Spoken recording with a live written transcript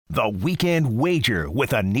The Weekend Wager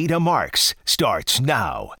with Anita Marks starts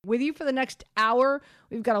now. With you for the next hour,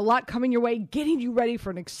 we've got a lot coming your way, getting you ready for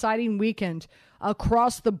an exciting weekend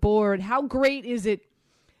across the board. How great is it?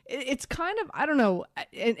 It's kind of, I don't know,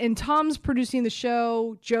 and Tom's producing the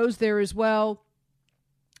show, Joe's there as well.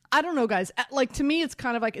 I don't know, guys. Like, to me, it's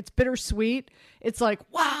kind of like, it's bittersweet. It's like,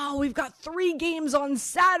 wow, we've got 3 games on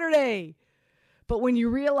Saturday. But when you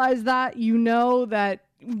realize that, you know that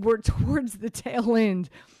we're towards the tail end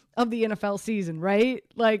of the NFL season, right?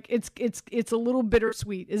 Like, it's a little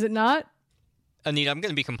bittersweet, is it not? Anita, I'm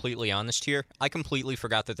going to be completely honest here. I completely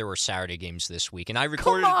forgot that there were Saturday games this week, and I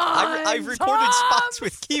recorded I've recorded spots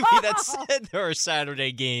with Kiwi that said there are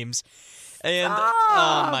Saturday games. And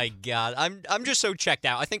oh my God, I'm just so checked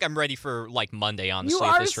out. I think I'm ready for like Monday, honestly.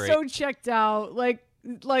 You at are this rate. So checked out. Like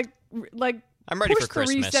I'm ready push for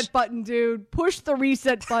Christmas. The reset button, dude. Push the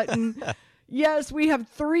reset button. Yes, we have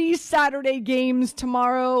 3 Saturday games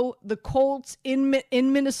tomorrow. The Colts in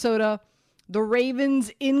Minnesota, the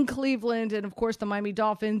Ravens in Cleveland, and of course the Miami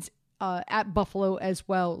Dolphins at Buffalo as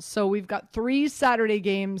well. So we've got 3 Saturday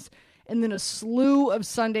games and then a slew of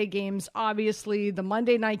Sunday games. Obviously, the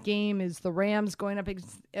Monday night game is the Rams going up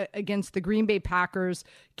against the Green Bay Packers.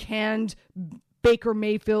 Can Baker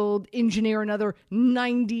Mayfield engineer another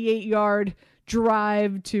 98-yard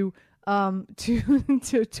drive to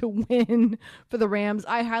win for the Rams?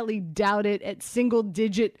 I highly doubt it at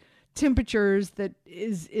single-digit temperatures that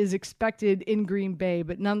is expected in Green Bay,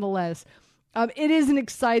 but nonetheless, it is an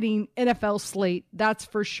exciting NFL slate, that's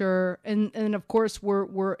for sure. And of course,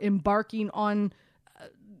 we're embarking on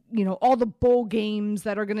all the bowl games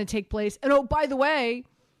that are going to take place. And oh, by the way,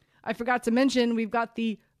 I forgot to mention we've got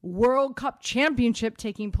the World Cup Championship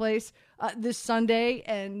taking place this Sunday,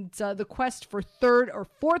 and the quest for 3rd or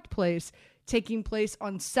 4th place taking place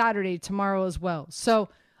on Saturday, tomorrow as well. So,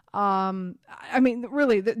 I mean,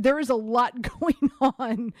 really, there is a lot going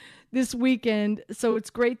on this weekend. So it's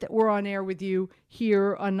great that we're on air with you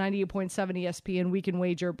here on 98.7 ESPN Weekend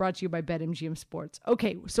Wager, brought to you by BetMGM Sports.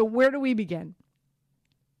 Okay, so where do we begin?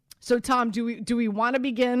 So, Tom, do we want to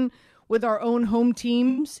begin with our own home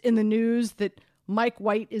teams in the news that Mike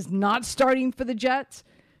White is not starting for the Jets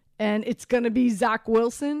and it's going to be Zach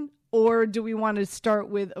Wilson? Or do we want to start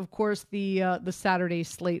with, of course, the Saturday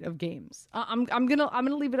slate of games? I'm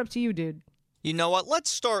gonna leave it up to you, dude. You know what? Let's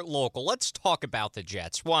start local. Let's talk about the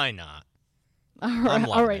Jets. Why not?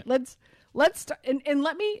 All right. Let's start. And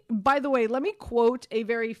let me, by the way, let me quote a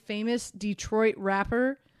very famous Detroit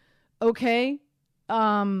rapper. Okay.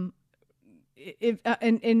 And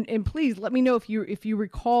please let me know if you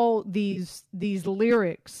recall these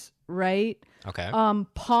lyrics. Right? Okay.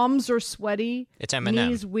 Palms are sweaty. It's Eminem.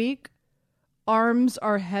 Knees weak. Arms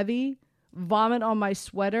are heavy. Vomit on my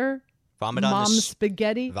sweater. Mom's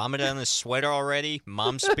spaghetti. Vomit on the sweater already.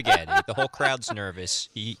 Mom's spaghetti. The whole crowd's nervous.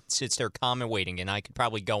 He sits there calm and waiting, and I could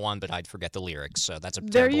probably go on, but I'd forget the lyrics. So that's a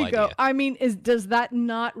terrible idea. There you go. I mean, does that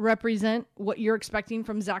not represent what you're expecting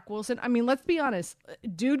from Zach Wilson? I mean, let's be honest.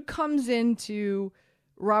 Dude comes into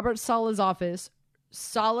Robert Saleh's office.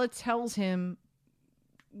 Saleh tells him,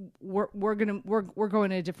 we're going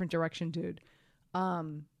in a different direction, dude.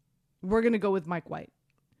 We're gonna go with Mike White.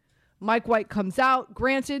 Mike White comes out.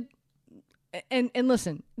 Granted, and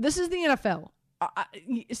listen, this is the NFL,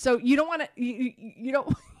 so you don't want to you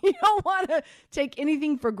don't want to take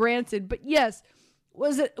anything for granted. But yes,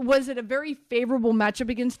 was it a very favorable matchup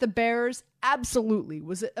against the Bears? Absolutely.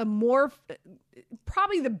 Was it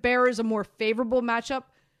probably the Bears a more favorable matchup?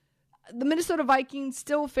 The Minnesota Vikings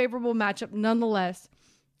still a favorable matchup nonetheless.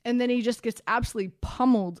 And then he just gets absolutely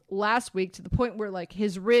pummeled last week to the point where, like,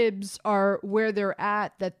 his ribs are where they're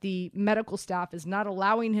at, that the medical staff is not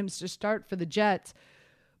allowing him to start for the Jets.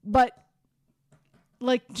 But,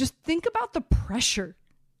 like, just think about the pressure.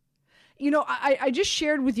 You know, I just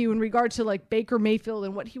shared with you in regard to, like, Baker Mayfield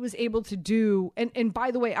and what he was able to do. And by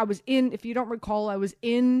the way, if you don't recall, I was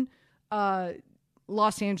in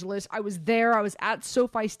Los Angeles. I was there. I was at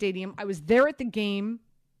SoFi Stadium. I was there at the game,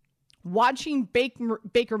 watching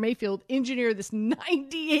Baker Mayfield engineer this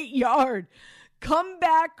 98-yard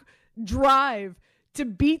comeback drive to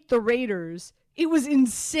beat the Raiders. It was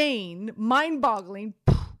insane, mind-boggling,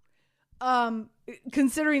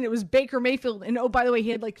 considering it was Baker Mayfield. And, oh, by the way, he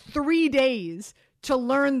had like 3 days to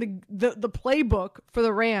learn the playbook for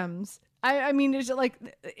the Rams. I mean, it's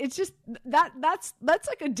just that's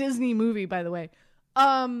like a Disney movie, by the way.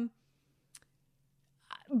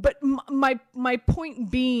 But my point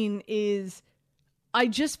being is, I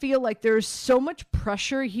just feel like there's so much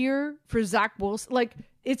pressure here for Zach Wilson. Like,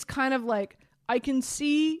 it's kind of like, I can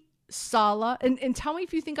see Saleh, and tell me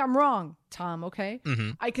if you think I'm wrong, Tom, okay?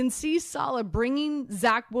 Mm-hmm. I can see Saleh bringing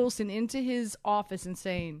Zach Wilson into his office and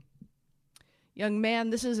saying, young man,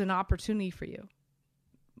 this is an opportunity for you.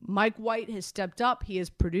 Mike White has stepped up. He has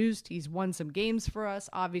produced. He's won some games for us.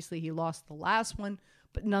 Obviously, he lost the last one,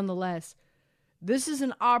 but nonetheless, this is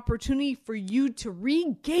an opportunity for you to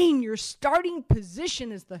regain your starting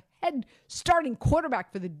position as the head starting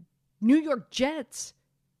quarterback for the New York Jets.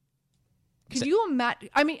 Could you imagine?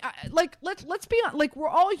 I mean, let's be honest. Like, we're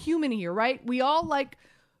all human here, right? We all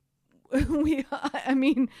I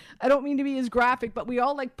mean, I don't mean to be as graphic, but we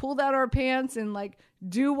all pull out our pants and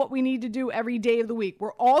do what we need to do every day of the week.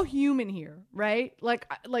 We're all human here, right? Like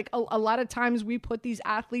a lot of times we put these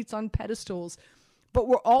athletes on pedestals, but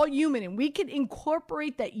we're all human, and we can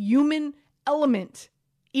incorporate that human element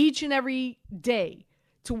each and every day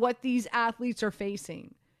to what these athletes are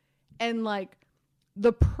facing. And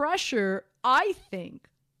the pressure, I think,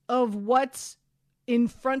 of what's in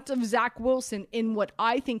front of Zach Wilson in what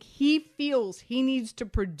I think he feels he needs to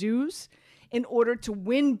produce in order to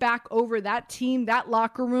win back over that team, that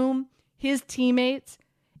locker room, his teammates,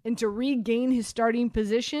 and to regain his starting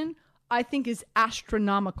position, I think is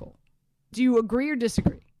astronomical. Do you agree or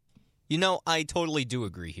disagree? I totally do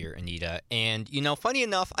agree here, Anita. And, funny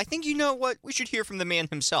enough, I think what? We should hear from the man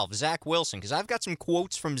himself, Zach Wilson, because I've got some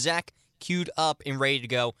quotes from Zach queued up and ready to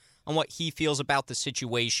go on what he feels about the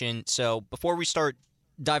situation. So before we start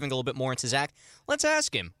diving a little bit more into Zach, let's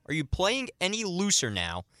ask him, are you playing any looser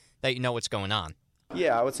now that you know what's going on?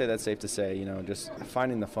 Yeah, I would say that's safe to say, just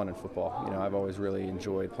finding the fun in football. I've always really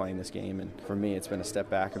enjoyed playing this game, and for me it's been a step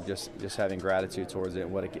back of just having gratitude towards it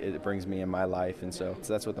and what it brings me in my life, and so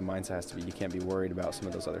that's what the mindset has to be. You can't be worried about some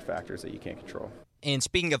of those other factors that you can't control. And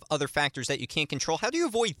speaking of other factors that you can't control, how do you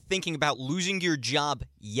avoid thinking about losing your job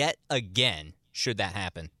yet again, should that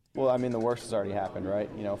happen? Well, I mean, the worst has already happened, right?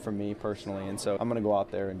 For me personally. And so I'm going to go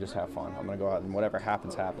out there and just have fun. I'm going to go out and whatever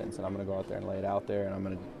happens, happens. And I'm going to go out there and lay it out there. And I'm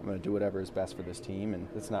going to do whatever is best for this team. And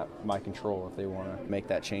it's not my control if they want to make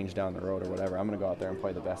that change down the road or whatever. I'm going to go out there and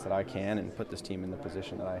play the best that I can and put this team in the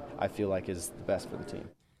position that I feel like is the best for the team.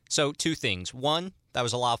 So, two things. One, that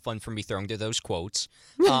was a lot of fun for me throwing to those quotes.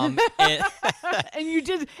 And you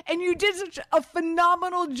did such a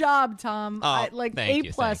phenomenal job, Tom. Thank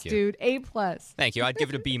you, A+, dude. A+. Thank you. I'd give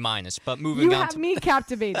it a B-. But moving on. You have me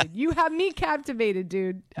captivated. You have me captivated,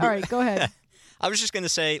 dude. All right, go ahead. I was just going to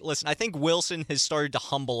say, listen, I think Wilson has started to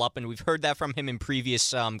humble up, and we've heard that from him in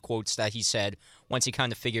previous quotes that he said once he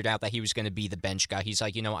kind of figured out that he was going to be the bench guy. He's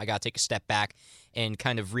like, I got to take a step back and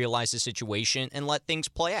kind of realize the situation and let things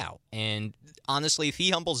play out. And honestly, if he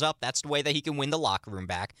humbles up, that's the way that he can win the locker room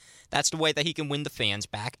back. That's the way that he can win the fans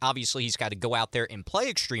back. Obviously, he's got to go out there and play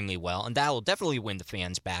extremely well, and that will definitely win the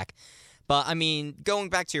fans back. But, I mean, going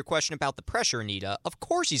back to your question about the pressure, Anita, of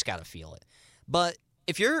course he's got to feel it. But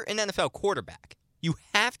if you're an NFL quarterback, you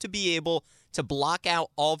have to be able to block out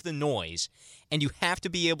all of the noise, and you have to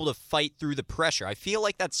be able to fight through the pressure. I feel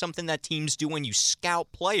like that's something that teams do when you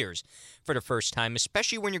scout players for the first time,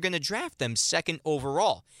 especially when you're going to draft them second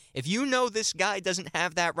overall. If you know this guy doesn't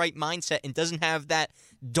have that right mindset and doesn't have that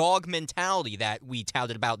dog mentality that we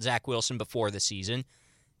touted about Zach Wilson before the season,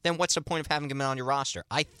 then what's the point of having him on your roster?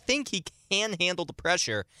 I think he can handle the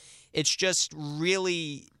pressure. It's just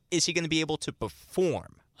really, is he going to be able to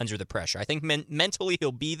perform under the pressure? I think mentally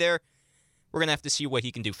he'll be there. We're going to have to see what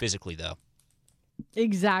he can do physically, though.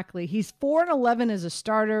 Exactly. He's 4-11 as a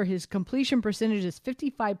starter. His completion percentage is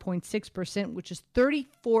 55.6%, which is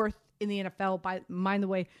 34th in the NFL. By mind the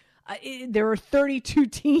way, there are 32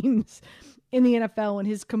 teams in the NFL, and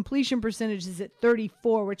his completion percentage is at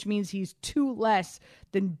 34, which means he's 2 less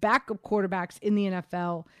than backup quarterbacks in the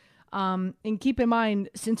NFL. And keep in mind,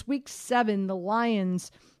 since week 7, the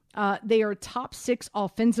Lions, they are top 6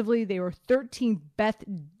 offensively. They are 13th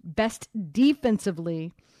best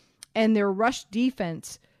defensively, and their rush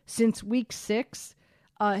defense since week 6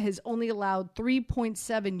 has only allowed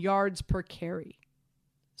 3.7 yards per carry.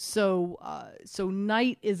 So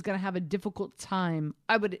Knight is going to have a difficult time,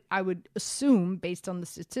 I would assume, based on the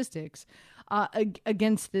statistics,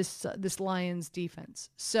 against this Lions defense.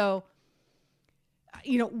 So,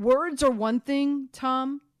 words are one thing,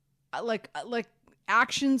 Tom. Like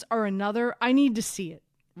actions are another. I need to see it,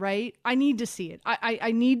 right? I need to see it.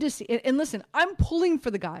 I need to see it. And listen, I'm pulling for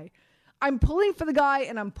the guy. And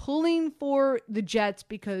I'm pulling for the Jets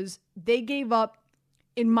because they gave up,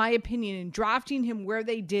 in my opinion, in drafting him where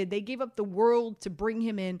they did. They gave up the world to bring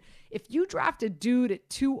him in. If you draft a dude at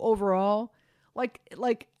 2 overall, like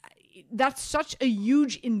that's such a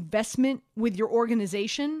huge investment with your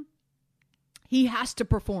organization. He has to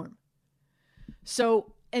perform.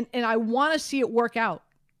 So, and I want to see it work out.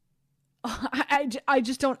 I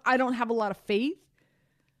just don't have a lot of faith,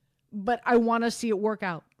 but I want to see it work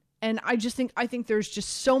out. And I think there's just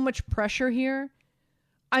so much pressure here.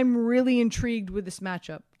 I'm really intrigued with this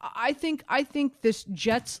matchup. I think this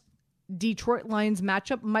Jets-Detroit Lions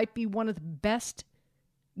matchup might be one of the best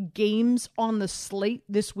games on the slate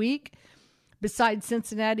this week, besides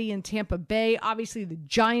Cincinnati and Tampa Bay. Obviously, the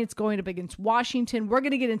Giants going up against Washington. We're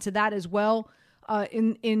going to get into that as well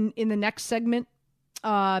in the next segment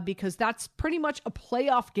because that's pretty much a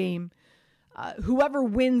playoff game. Whoever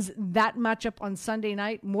wins that matchup on Sunday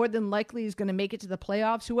night more than likely is going to make it to the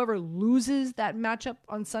playoffs. Whoever loses that matchup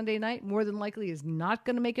on Sunday night more than likely is not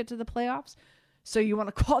going to make it to the playoffs. So you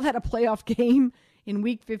want to call that a playoff game in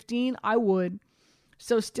Week 15? I would.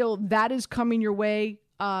 So still, that is coming your way.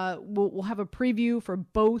 We'll have a preview for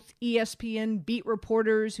both ESPN beat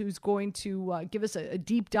reporters who's going to give us a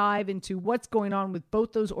deep dive into what's going on with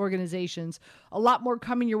both those organizations. A lot more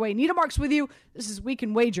coming your way. Nita Marks with you. This is Week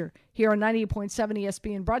in Wager here on 98.7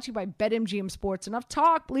 ESPN, brought to you by BetMGM Sports. Enough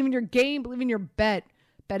talk. Believe in your game. Believe in your bet.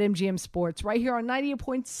 BetMGM Sports right here on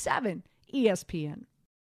 98.7 ESPN.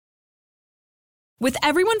 With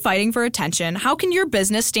everyone fighting for attention, how can your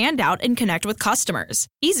business stand out and connect with customers?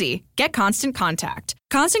 Easy. Get Constant Contact.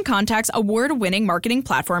 Constant Contact's award-winning marketing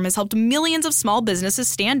platform has helped millions of small businesses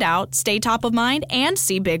stand out, stay top of mind, and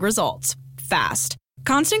see big results fast.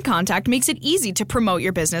 Constant Contact makes it easy to promote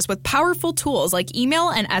your business with powerful tools like email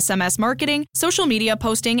and SMS marketing, social media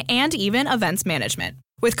posting, and even events management.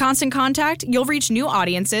 With Constant Contact, you'll reach new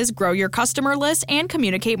audiences, grow your customer list, and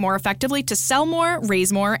communicate more effectively to sell more,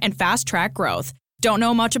 raise more, and fast-track growth. Don't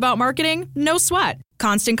know much about marketing? No sweat.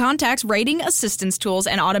 Constant Contact's writing assistance tools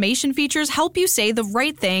and automation features help you say the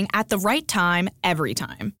right thing at the right time, every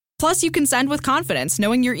time. Plus, you can send with confidence,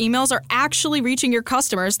 knowing your emails are actually reaching your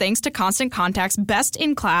customers thanks to Constant Contact's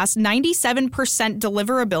best-in-class 97%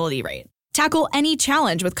 deliverability rate. Tackle any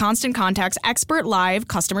challenge with Constant Contact's expert live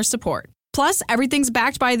customer support. Plus, everything's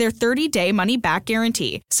backed by their 30-day money-back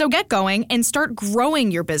guarantee. So get going and start growing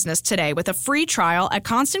your business today with a free trial at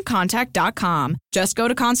ConstantContact.com. Just go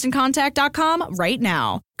to ConstantContact.com right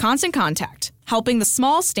now. Constant Contact, helping the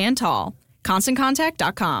small stand tall.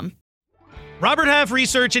 ConstantContact.com. Robert Half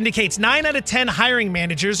research indicates 9 out of 10 hiring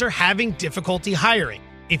managers are having difficulty hiring.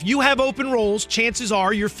 If you have open roles, chances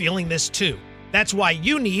are you're feeling this too. That's why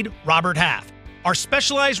you need Robert Half. Our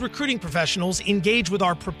specialized recruiting professionals engage with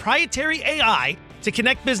our proprietary AI to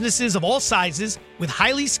connect businesses of all sizes with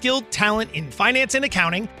highly skilled talent in finance and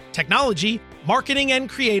accounting, technology, marketing and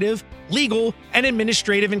creative, legal, and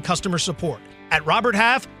administrative and customer support. At Robert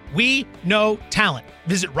Half, we know talent.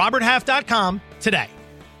 Visit roberthalf.com today.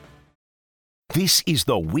 This is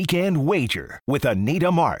the Weekend Wager with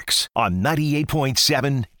Anita Marks on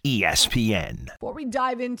 98.7 ESPN. Before we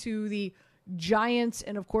dive into the Giants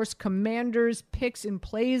and, of course, Commanders picks and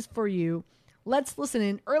plays for you, let's listen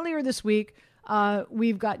in. Earlier this week,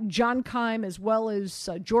 we've got John Keim as well as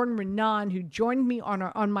Jordan Renan, who joined me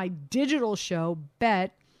on my digital show,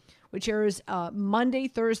 Bet, which airs Monday,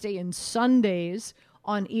 Thursday, and Sundays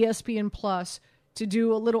on ESPN Plus, to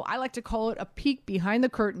do a little, I like to call it a peek behind the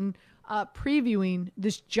curtain, previewing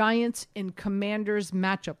this Giants and Commanders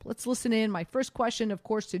matchup. Let's listen in. My first question, of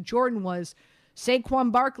course, to Jordan was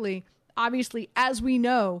Saquon Barkley. Obviously, as we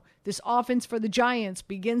know, this offense for the Giants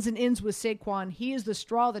begins and ends with Saquon. He is the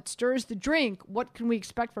straw that stirs the drink. What can we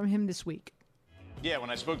expect from him this week? Yeah, when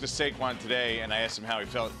I spoke to Saquon today and I asked him how he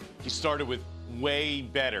felt, he started with way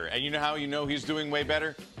better. And you know how you know he's doing way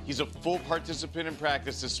better? He's a full participant in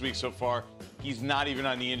practice this week so far. He's not even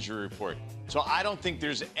on the injury report. So I don't think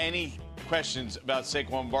there's any questions about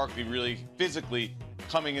Saquon Barkley really physically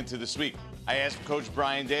coming into this week. I asked Coach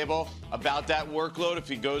Brian Daboll about that workload. If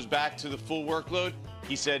he goes back to the full workload,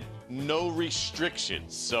 he said no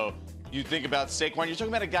restrictions. So you think about Saquon, you're talking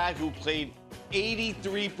about a guy who played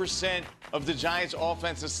 83% of the Giants'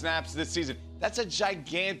 offensive snaps this season. That's a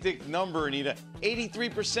gigantic number, Anita.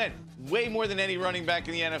 83%, way more than any running back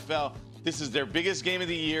in the NFL. This is their biggest game of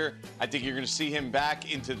the year. I think you're going to see him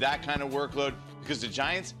back into that kind of workload because the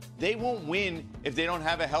Giants, they won't win if they don't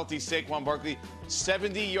have a healthy Saquon Barkley.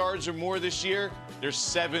 70 yards or more this year, they're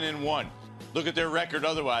 7-1. Look at their record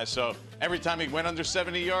otherwise. So every time he went under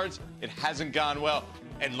 70 yards, it hasn't gone well.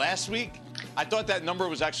 And last week, I thought that number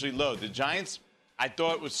was actually low. The Giants, I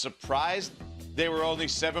thought was surprised they were only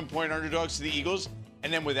 7-point underdogs to the Eagles.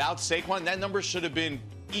 And then without Saquon, that number should have been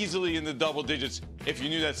easily in the double digits if you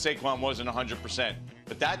knew that Saquon wasn't 100%.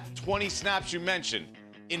 But that 20 snaps you mentioned,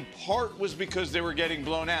 in part was because they were getting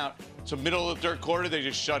blown out. So middle of the third quarter, they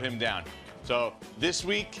just shut him down. So this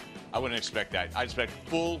week, I wouldn't expect that. I'd expect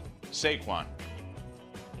full Saquon.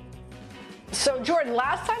 So, Jordan,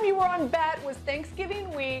 last time you were on Bet was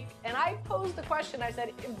Thanksgiving week, and I posed the question. I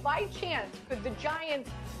said, by chance, could the Giants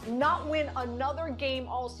not win another game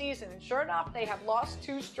all season? And sure enough, they have lost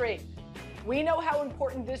 2 straight. We know how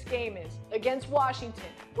important this game is against Washington,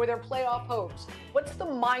 where their playoff hopes. What's the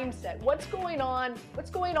mindset? What's going on?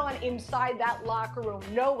 What's going on inside that locker room,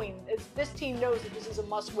 knowing that this team knows that this is a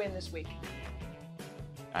must-win this week?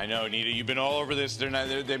 I know, Anita, you've been all over this.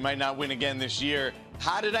 They might not win again this year.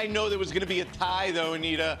 How did I know there was going to be a tie, though,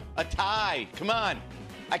 Anita? A tie. Come on.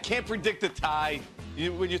 I can't predict a tie.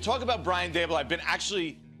 When you talk about Brian Daboll, I've been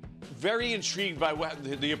actually very intrigued by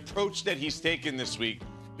the approach that he's taken this week,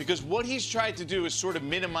 because what he's tried to do is sort of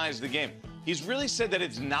minimize the game. He's really said that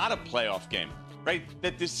it's not a playoff game, right?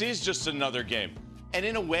 That this is just another game. And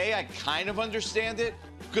in a way, I kind of understand it,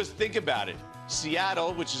 because think about it.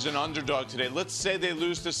 Seattle, which is an underdog today, let's say they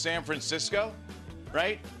lose to San Francisco,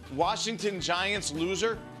 right? Washington Giants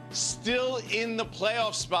loser, still in the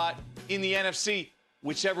playoff spot in the NFC,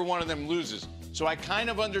 whichever one of them loses. So I kind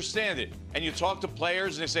of understand it. And you talk to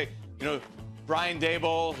players and they say, Brian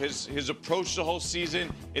Daboll, his approach the whole season,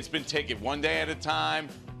 it's been take it one day at a time,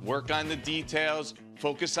 work on the details,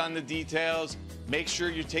 focus on the details, make sure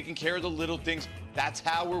you're taking care of the little things. That's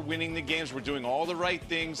how we're winning the games. We're doing all the right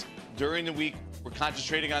things during the week. We're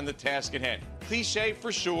concentrating on the task at hand. Cliche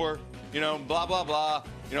for sure, blah, blah, blah,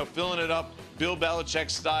 filling it up, Bill Belichick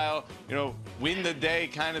style, win the day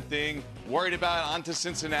kind of thing. Worried about on to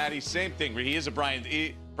Cincinnati, same thing. He is Brian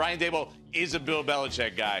Daboll is a Bill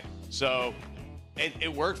Belichick guy. So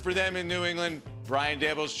it worked for them in New England. Brian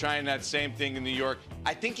Daboll's trying that same thing in New York.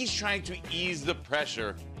 I think he's trying to ease the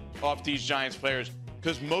pressure off these Giants players,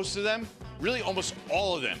 because most of them, really almost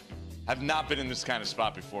all of them, have not been in this kind of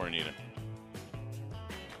spot before, Anita.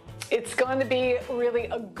 It's going to be really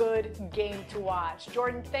a good game to watch.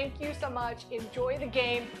 Jordan, thank you so much. Enjoy the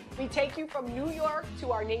game. We take you from New York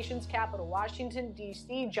to our nation's capital, Washington,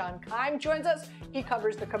 D.C. John Keim joins us. He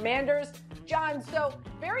covers the Commanders. John, so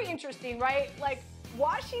very interesting, right? Like,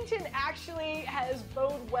 Washington actually has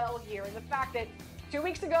bode well here in the fact that 2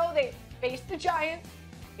 weeks ago they faced the Giants.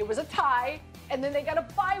 It was a tie. And then they got a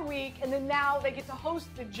bye week, and then now they get to host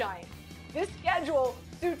the Giants. This schedule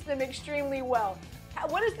suits them extremely well.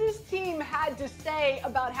 What has this team had to say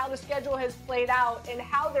about how the schedule has played out and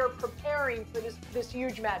how they're preparing for this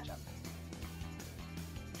huge matchup?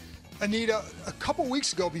 Anita, a couple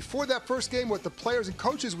weeks ago, before that first game, what the players and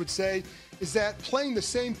coaches would say is that playing the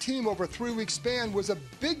same team over a 3-week span was a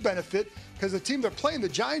big benefit, because the team they're playing, the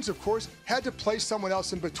Giants, of course, had to play someone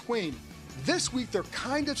else in between. This week, they're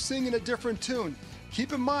kind of singing a different tune.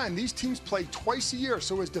 Keep in mind, these teams play twice a year,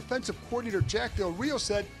 so as defensive coordinator Jack Del Rio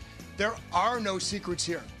said, there are no secrets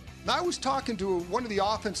here. Now, I was talking to one of the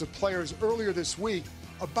offensive players earlier this week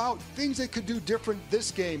about things they could do different this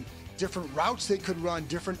game, different routes they could run,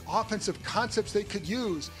 different offensive concepts they could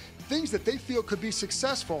use, things that they feel could be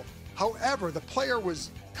successful. However, the player was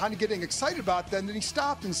kind of getting excited about them, and then he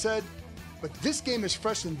stopped and said, but this game is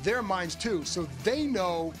fresh in their minds too, so they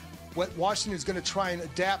know what Washington is going to try and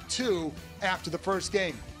adapt to after the first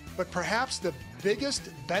game. But perhaps the biggest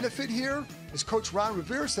benefit here, as Coach Ron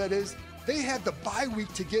Rivera said, is they had the bye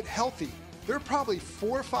week to get healthy. There are probably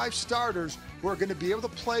 4 or 5 starters who are going to be able to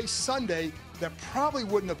play Sunday that probably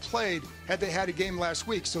wouldn't have played had they had a game last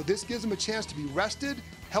week. So this gives them a chance to be rested,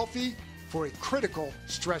 healthy, for a critical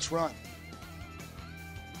stretch run.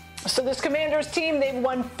 So this Commanders team, they've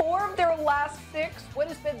won 4 of their last 6. What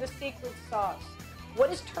has been the secret sauce? What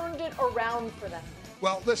has turned it around for them?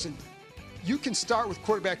 Well, listen, you can start with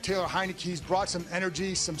quarterback Taylor Heinicke. He's brought some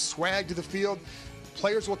energy, some swag to the field.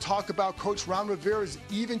 Players will talk about Coach Ron Rivera's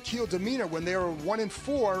even-keeled demeanor. When they were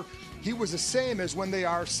 1-4, he was the same as when they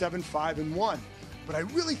are 7-5-1. But I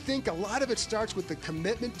really think a lot of it starts with the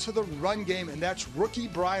commitment to the run game, and that's rookie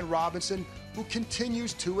Brian Robinson, who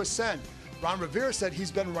continues to ascend. Ron Rivera said he's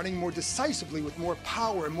been running more decisively with more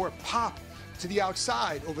power and more pop to the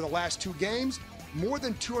outside over the last 2 games. More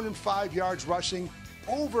than 205 yards rushing,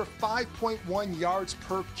 over 5.1 yards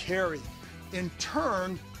per carry. In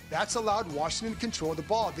turn, that's allowed Washington to control the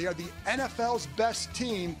ball. They are the NFL's best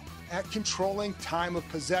team at controlling time of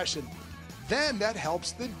possession. Then that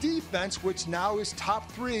helps the defense, which now is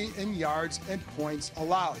top 3 in yards and points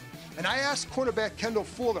allowed. And I asked cornerback Kendall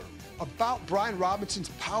Fuller about Brian Robinson's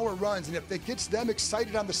power runs and if it gets them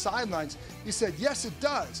excited on the sidelines. He said, yes, it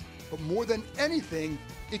does. But more than anything,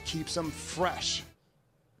 it keeps them fresh.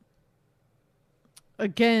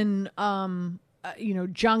 Again,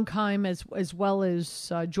 John Keim as well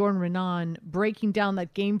as Jordan Renan breaking down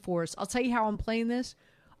that game for us. I'll tell you how I'm playing this.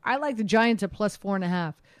 I like the Giants at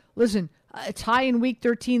 +4.5. Listen, a tie in Week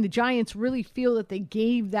 13. The Giants really feel that they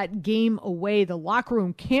gave that game away. The locker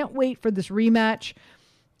room can't wait for this rematch,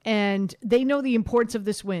 and they know the importance of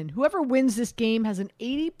this win. Whoever wins this game has an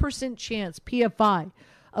 80% chance, PFI,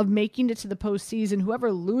 of making it to the postseason. Whoever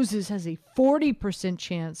loses has a 40%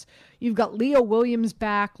 chance. You've got Leo Williams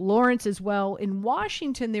back, Lawrence as well. In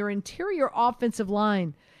Washington, their interior offensive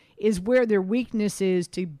line is where their weakness is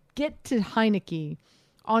to get to Heineke.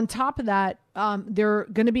 On top of that, they're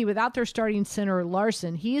going to be without their starting center,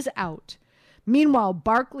 Larson. He is out. Meanwhile,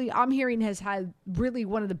 Barkley, I'm hearing, has had really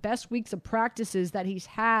one of the best weeks of practices that he's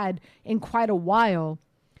had in quite a while.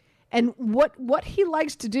 And what he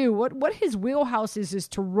likes to do, what his wheelhouse is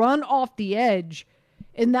to run off the edge.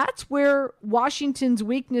 And that's where Washington's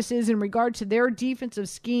weakness is in regard to their defensive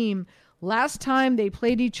scheme. Last time they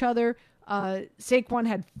played each other, Saquon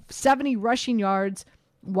had 70 rushing yards.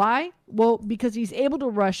 Why? Well, because he's able to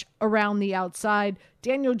rush around the outside.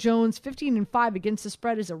 Daniel Jones, 15-5 against the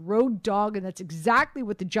spread, is a road dog, and that's exactly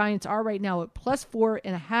what the Giants are right now at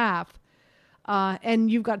 +4.5.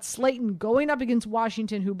 And you've got Slayton going up against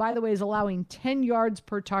Washington, who, by the way, is allowing 10 yards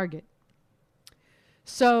per target.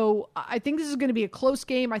 So I think this is going to be a close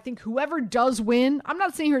game. I think whoever does win, I'm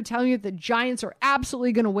not sitting here telling you that the Giants are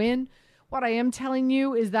absolutely going to win. What I am telling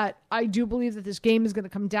you is that I do believe that this game is going to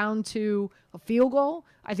come down to a field goal.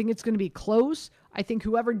 I think it's going to be close. I think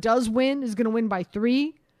whoever does win is going to win by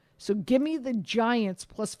 3. So give me the Giants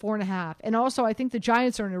 +4.5. And also, I think the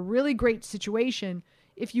Giants are in a really great situation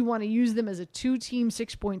if you want to use them as a 2-team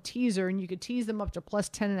 6-point teaser, and you could tease them up to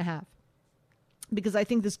 +10.5. Because I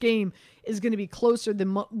think this game is going to be closer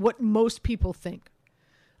than what most people think.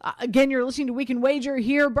 Again, you're listening to Weekend Wager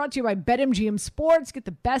here, brought to you by BetMGM Sports. Get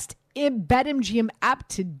the best BetMGM app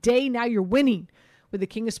today. Now you're winning with the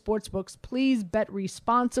king of sportsbooks. Please bet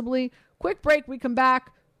responsibly. Quick break. We come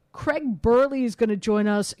back. Craig Burley is going to join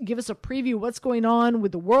us, give us a preview of what's going on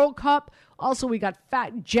with the World Cup. Also, we got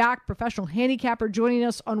Fat Jack, professional handicapper, joining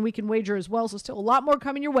us on Weekend Wager as well. So still a lot more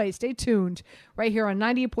coming your way. Stay tuned right here on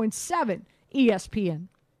 98.7 ESPN.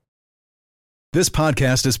 This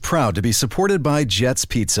podcast is proud to be supported by Jets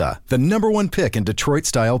Pizza, the #1 pick in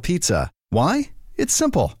Detroit-style pizza. Why? It's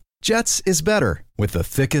simple. Jets is better. With the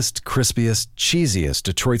thickest, crispiest, cheesiest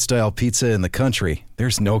Detroit-style pizza in the country,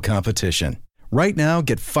 there's no competition. Right now,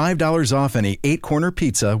 get $5 off any 8-corner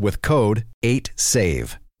pizza with code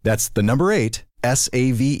 8SAVE. That's the number 8,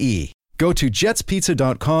 SAVE. Go to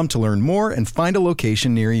jetspizza.com to learn more and find a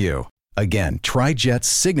location near you. Again, try Jet's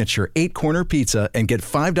signature 8-corner pizza and get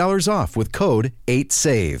 $5 off with code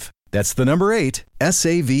 8SAVE. That's the number 8,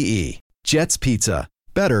 SAVE. Jet's Pizza.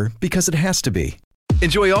 Better because it has to be.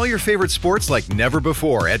 Enjoy all your favorite sports like never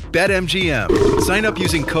before at BetMGM. Sign up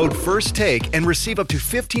using code FIRSTTAKE and receive up to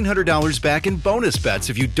 $1,500 back in bonus bets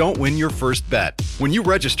if you don't win your first bet. When you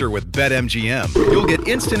register with BetMGM, you'll get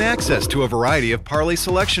instant access to a variety of parlay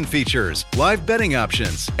selection features, live betting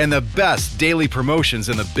options, and the best daily promotions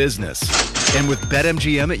in the business. And with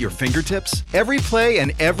BetMGM at your fingertips, every play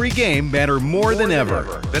and every game matter more than ever.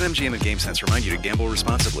 BetMGM and GameSense remind you to gamble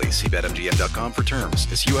responsibly. See BetMGM.com for terms.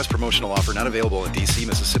 This U.S. promotional offer not available in D.C.,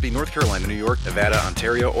 Mississippi, North Carolina, New York, Nevada,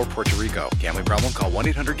 Ontario, or Puerto Rico. Gambling problem? Call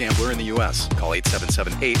 1-800-GAMBLER in the U.S. Call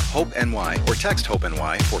 877-8-HOPE-NY or text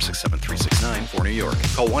HOPE-NY 467-369 for New York.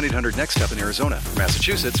 Call 1-800-NEXT-STEP in Arizona. For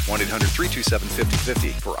Massachusetts,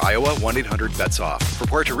 1-800-327-5050. For Iowa, 1-800-BETS-OFF. For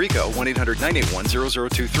Puerto Rico,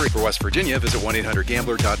 1-800-981-0023. For West Virginia, visit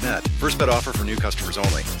 1-800-GAMBLER.net. First bet offer for new customers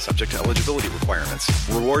only. Subject to eligibility requirements.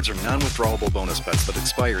 Rewards are non-withdrawable bonus bets that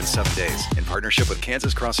expire in 7 days. In partnership with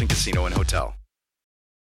Kansas Crossing Casino and Hotel.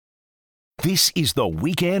 This is the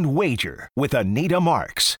Weekend Wager with Anita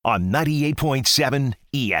Marks on 98.7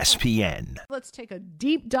 ESPN. Let's take a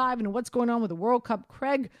deep dive into what's going on with the World Cup.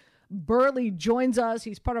 Craig Burley joins us.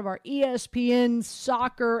 He's part of our ESPN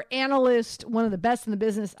soccer analyst, one of the best in the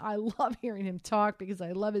business. I love hearing him talk because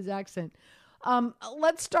I love his accent.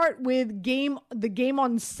 Let's start with the game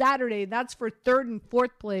on Saturday. That's for 3rd and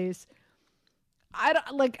 4th place. How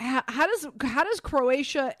does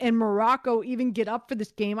Croatia and Morocco even get up for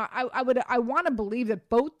this game? I want to believe that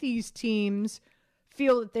both these teams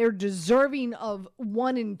feel that they're deserving of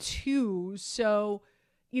 1 and 2. So,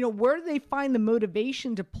 where do they find the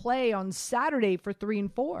motivation to play on Saturday for 3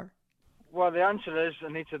 and 4? Well, the answer is,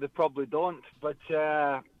 Anita, they probably don't. But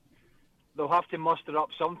they'll have to muster up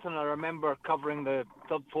something. I remember covering the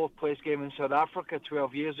 3rd, 4th place game in South Africa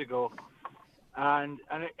 12 years ago. And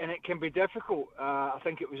it can be difficult. I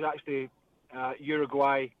think it was actually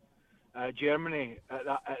Uruguay, Germany at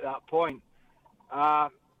that point.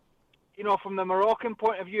 From the Moroccan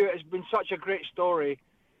point of view, it's been such a great story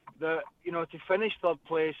that to finish 3rd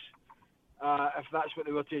place if that's what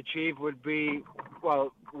they were to achieve, would be,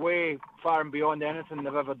 well, way far and beyond anything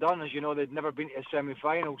they've ever done. As you know, they'd never been to a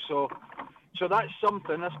semi-final. So that's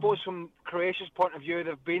something. I suppose from Croatia's point of view,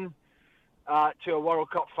 they've been to a World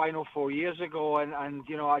Cup final 4 years ago, and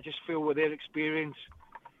you know, I just feel with their experience,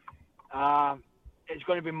 it's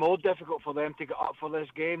going to be more difficult for them to get up for this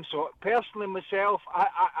game. So personally, myself,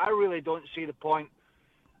 I really don't see the point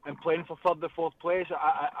in playing for third or fourth place.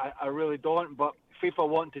 I really don't, but FIFA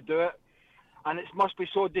want to do it, and it must be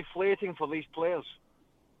so deflating for these players.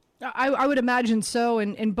 I would imagine so,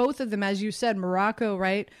 and both of them, as you said, Morocco,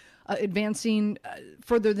 right, advancing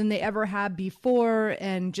further than they ever have before,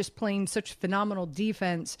 and just playing such phenomenal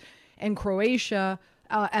defense, and Croatia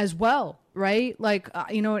as well, right? Like,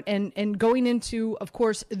 you know, and going into, of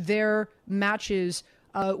course, their matches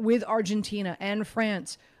with Argentina and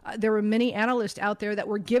France, there were many analysts out there that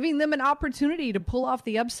were giving them an opportunity to pull off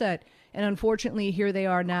the upset, and unfortunately, here they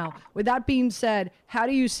are now. With that being said, how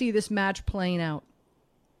do you see this match playing out?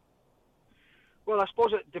 Well, I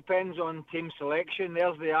suppose it depends on team selection.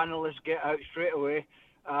 There's the analysts get out straight away.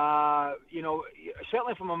 You know,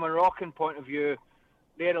 certainly from a Moroccan point of view,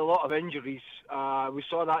 they had a lot of injuries. We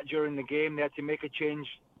saw that during the game. They had to make a change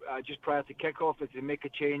just prior to kickoff. They had to make a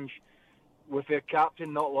change with their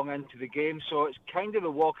captain not long into the game. So it's kind of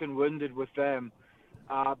the walking wounded with them.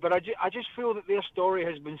 But I just feel that their story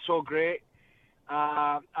has been so great,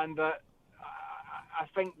 and that I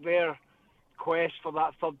think their quest for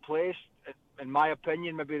that third place, in my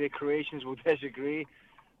opinion, maybe the Croatians will disagree,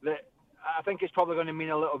 that I think it's probably going to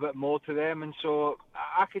mean a little bit more to them. And so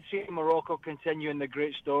I could see Morocco continuing the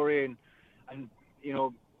great story and you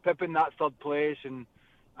know, pipping that third place and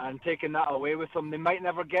taking that away with them. They might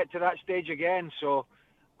never get to that stage again. So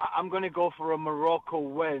I'm going to go for a Morocco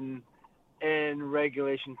win in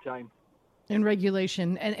regulation time. In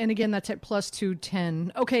regulation. And again, that's at plus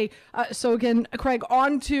 210. Okay, so again, Craig,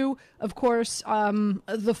 on to, of course,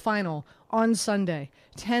 the final on Sunday,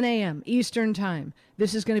 10 a.m. Eastern time.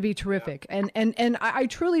 This is going to be terrific. Yeah. And I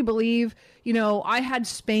truly believe, you know, I had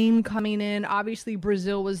Spain coming in. Obviously,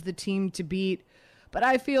 Brazil was the team to beat. But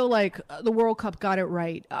I feel like the World Cup got it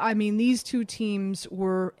right. I mean, these two teams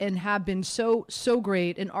were and have been so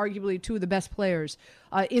great, and arguably two of the best players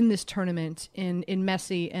in this tournament in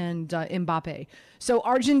Messi and Mbappe. So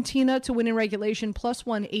Argentina to win in regulation, plus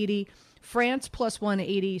 180. France, plus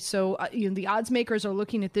 180. So you know, the odds makers are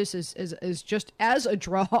looking at this as just as a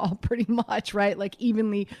draw, pretty much, right? Like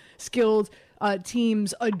evenly skilled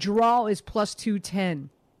teams. A draw is plus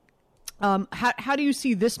 210. How do you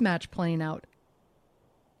see this match playing out?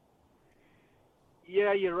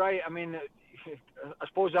 Yeah, you're right. I mean, I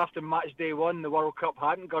suppose after match day one, the World Cup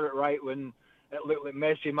hadn't got it right when it looked like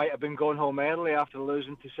Messi might have been going home early after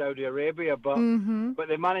losing to Saudi Arabia. But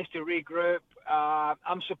they managed to regroup.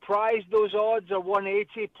 I'm surprised those odds are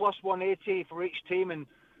 180, plus 180 for each team in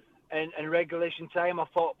regulation time. I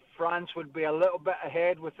thought France would be a little bit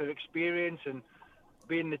ahead with their experience and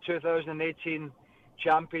being the 2018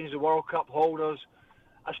 champions, the World Cup holders.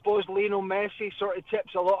 I suppose Lionel Messi sort of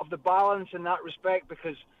tips a lot of the balance in that respect,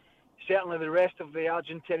 because certainly the rest of the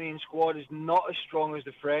Argentinian squad is not as strong as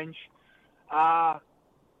the French. But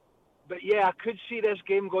yeah, I could see this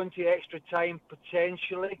game going to extra time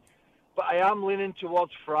potentially, but I am leaning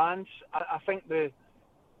towards France. I think the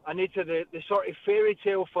sort of fairy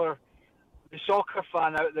tale for the soccer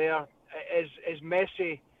fan out there is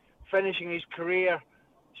Messi finishing his career,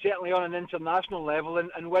 certainly on an international level,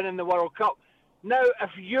 and winning the World Cup. Now, if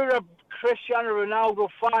you're a Cristiano Ronaldo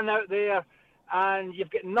fan out there and you've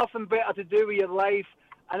got nothing better to do with your life,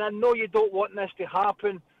 and I know you don't want this to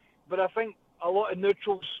happen, but I think a lot of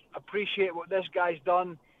neutrals appreciate what this guy's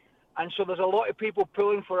done, and so there's a lot of people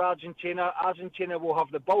pulling for Argentina. Argentina will have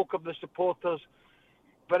the bulk of the supporters,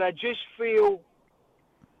 but I just feel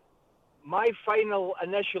my final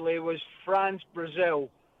initially was France-Brazil.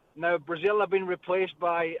 Now, Brazil have been replaced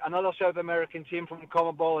by another South American team from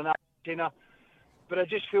CONMEBOL and Argentina, but I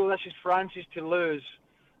just feel this is France's to lose.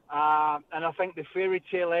 And I think the fairy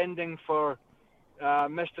tale ending for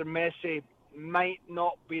Mr. Messi might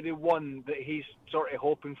not be the one that he's sort of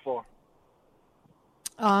hoping for.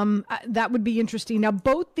 That would be interesting. Now,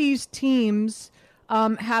 both these teams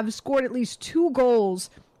have scored at least 2 goals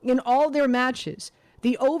in all their matches.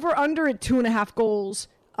 The over-under at 2.5 goals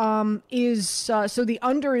is so the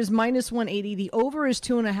under is minus 180. The over is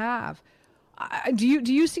 2.5.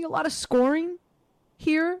 Do you see a lot of scoring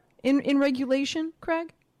here in regulation,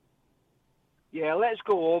 Craig? Yeah, let's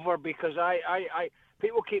go over, because I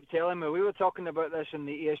people keep telling me, we were talking about this in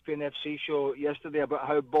the ESPN FC show yesterday about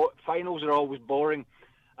how finals are always boring,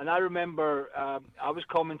 And I remember I was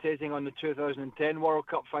commentating on the 2010 World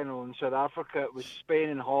Cup final in South Africa. It was Spain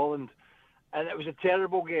and Holland, and it was a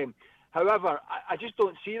terrible game. However, I just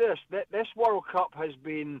don't see this. This World Cup has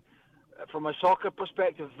been, from a soccer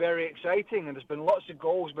perspective, very exciting, and there's been lots of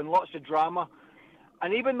goals, been lots of drama.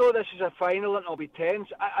 And even though this is a final and it'll be tense,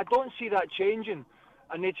 I don't see that changing.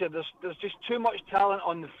 Anita, there's just too much talent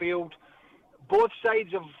on the field. Both sides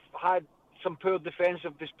have had some poor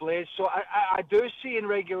defensive displays. So I do see in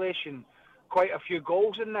regulation quite a few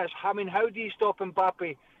goals in this. I mean, how do you stop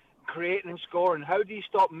Mbappe creating and scoring? How do you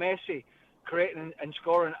stop Messi creating and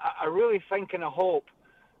scoring? I really think and I hope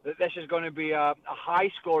that this is going to be a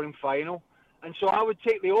high-scoring final. And so I would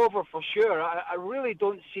take the over for sure. I really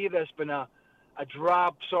don't see this being a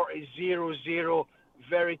drab sort of 0-0,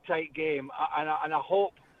 very tight game. And I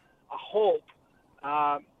hope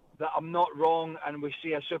that I'm not wrong and we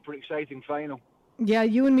see a super exciting final. Yeah,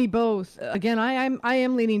 you and me both. Again, I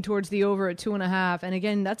am leaning towards the over at 2.5. And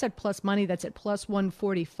again, that's at plus money. That's at plus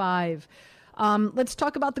 145. Let's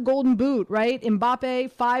talk about the Golden Boot, right?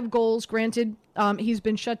 Mbappe, 5 goals. Granted, he's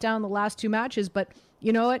been shut down the last 2 matches, but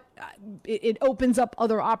you know what? It opens up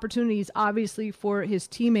other opportunities, obviously, for his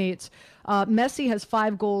teammates. Messi has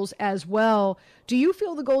 5 goals as well. Do you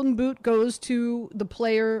feel the Golden Boot goes to the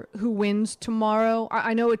player who wins tomorrow?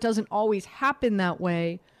 I know it doesn't always happen that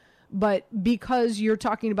way, but because you're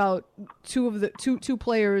talking about two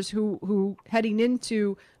players who heading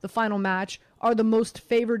into the final match are the most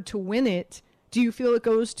favored to win it, do you feel it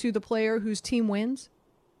goes to the player whose team wins?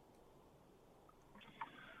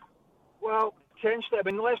 Well, potentially. I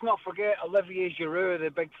mean, let's not forget Olivier Giroud,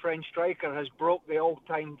 the big French striker, has broke the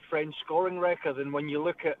all-time French scoring record. And when you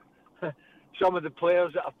look at some of the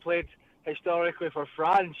players that have played historically for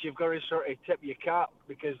France, you've got to sort of tip your cap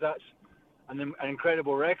because that's an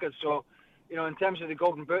incredible record. So, you know, in terms of the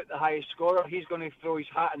Golden Boot, the highest scorer, he's going to throw his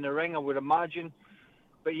hat in the ring, I would imagine.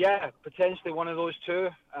 But yeah, potentially one of those two.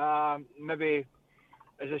 Maybe,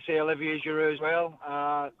 as I say, Olivier Giroud as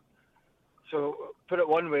well. So put it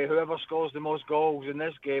one way, whoever scores the most goals in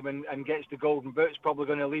this game and gets the Golden Boot is probably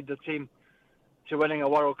going to lead the team to winning a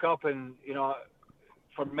World Cup. And, you know,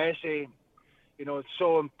 for Messi, you know, it's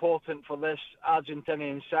so important for this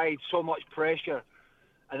Argentinian side, so much pressure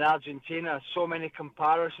in Argentina, so many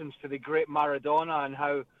comparisons to the great Maradona and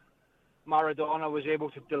how Maradona was able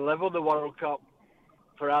to deliver the World Cup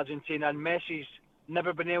for Argentina. And Messi's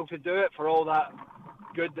never been able to do it for all that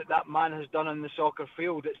good that man has done on the soccer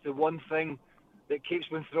field. It's the one thing that keeps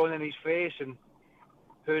being thrown in his face, and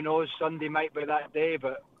who knows, Sunday might be that day.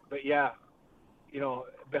 But yeah, you know,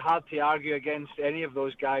 it'd be hard to argue against any of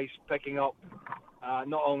those guys picking up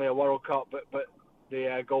not only a World Cup but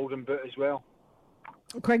the Golden Boot as well.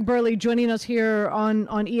 Craig Burley joining us here on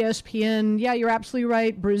ESPN. Yeah, you're absolutely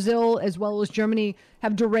right. Brazil as well as Germany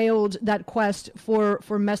have derailed that quest for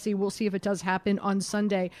Messi. We'll see if it does happen on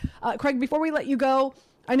Sunday. Craig, before we let you go,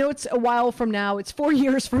 I know it's a while from now. It's 4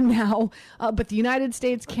 years from now. But the United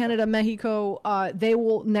States, Canada, Mexico, they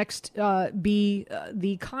will next be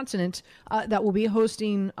the continent that will be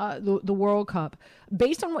hosting the World Cup.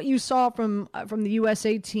 Based on what you saw from the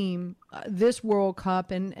USA team this World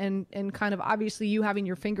Cup and kind of obviously you having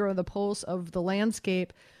your finger on the pulse of the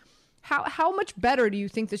landscape, how much better do you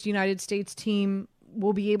think this United States team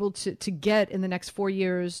will be able to get in the next 4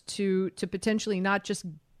 years to potentially not just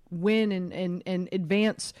win and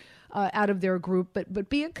advance out of their group, but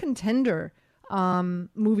be a contender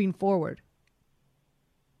moving forward?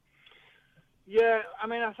 Yeah, I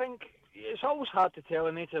mean, I think it's always hard to tell,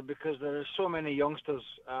 Anita, because there are so many youngsters,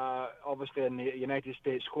 obviously, in the United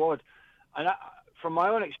States squad. And from my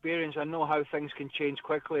own experience, I know how things can change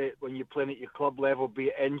quickly when you're playing at your club level, be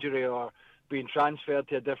it injury or being transferred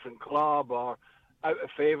to a different club or out of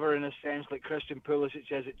favour in a sense, like Christian Pulisic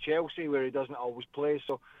says at Chelsea, where he doesn't always play.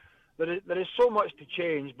 So there is so much to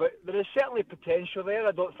change, but there is certainly potential there.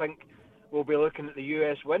 I don't think we'll be looking at the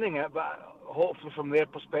US winning it, but hopefully from their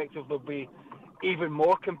perspective they'll be even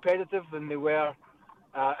more competitive than they were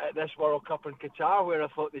at this World Cup in Qatar, where I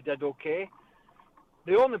thought they did okay.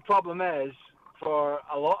 The only problem is, for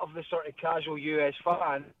a lot of the sort of casual US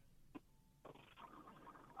fan,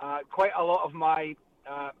 quite a lot of my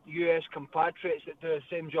US compatriots that do the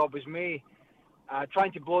same job as me,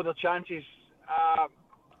 trying to blow their chances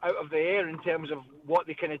out of the air in terms of what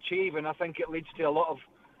they can achieve, and I think it leads to a lot of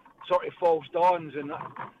sort of false dawns, and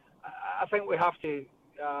I think we have to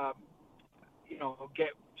get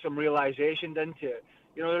some realisation into it.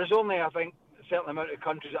 You know, there's only, I think, a certain amount of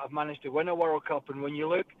countries that have managed to win a World Cup, and when you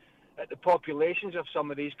look at the populations of some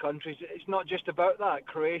of these countries, it's not just about that.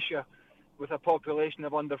 Croatia, with a population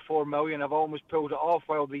of under 4 million, have almost pulled it off,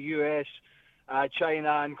 while the US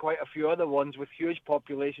China and quite a few other ones with huge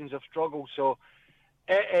populations have struggled. So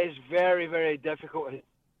it is very, very difficult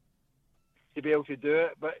to be able to do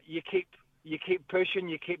it. But you keep pushing,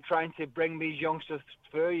 you keep trying to bring these youngsters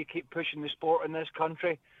through, you keep pushing the sport in this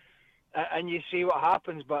country, and you see what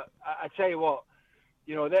happens. But I tell you what,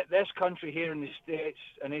 this country here in the States,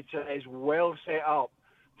 and it's is well set up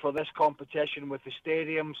for this competition with the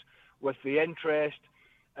stadiums, with the interest,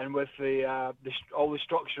 and with all the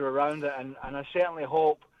structure around it. And I certainly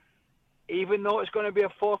hope, even though it's going to be a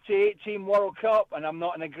 48-team World Cup, and I'm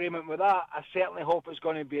not in agreement with that, I certainly hope it's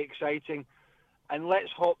going to be exciting. And let's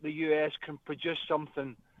hope the US can produce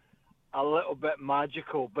something a little bit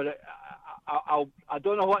magical. But I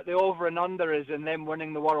don't know what the over and under is in them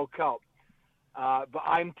winning the World Cup. But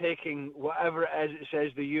I'm taking whatever it is it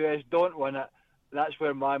says the US don't win it. That's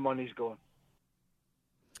where my money's going.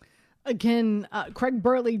 Again, Craig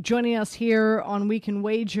Burtley joining us here on We Can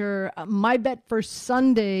Wager. My bet for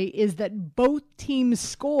Sunday is that both teams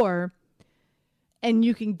score, and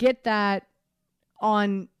you can get that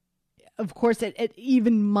on, of course, at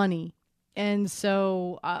even money. And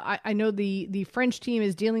so I know the French team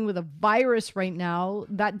is dealing with a virus right now.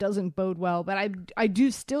 That doesn't bode well, but I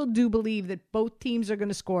still do believe that both teams are going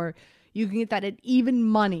to score. You can get that at even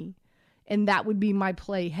money, and that would be my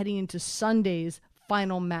play heading into Sunday's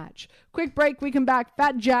final match. Quick break, we come back.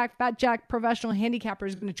 Fat Jack professional handicapper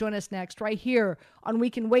is going to join us next right here on We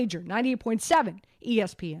Can Wager, 98.7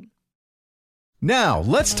 ESPN. Now,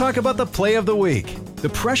 let's talk about the play of the week. The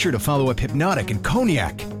pressure to follow up Hypnotic and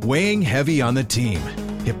Cognac, weighing heavy on the team.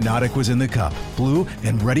 Hypnotic was in the cup, blue,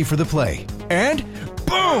 and ready for the play. And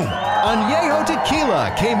boom! Añejo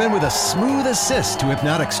Tequila came in with a smooth assist to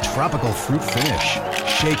Hypnotic's tropical fruit finish.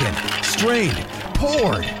 Shaken, strained,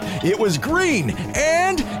 poured. It was green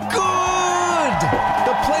and good!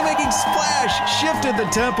 The playmaking splash shifted the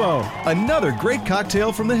tempo. Another great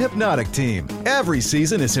cocktail from the Hypnotic team. Every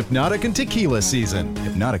season is Hypnotic and Tequila season.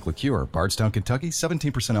 Hypnotic Liqueur, Bardstown, Kentucky,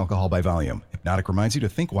 17% alcohol by volume. Hypnotic reminds you to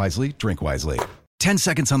think wisely, drink wisely. 10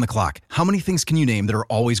 seconds on the clock. How many things can you name that are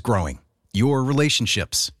always growing? Your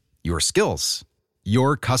relationships, your skills,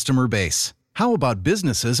 your customer base. How about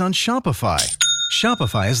businesses on Shopify?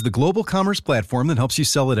 Shopify is the global commerce platform that helps you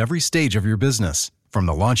sell at every stage of your business. From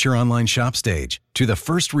the launch your online shop stage, to the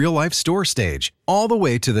first real-life store stage, all the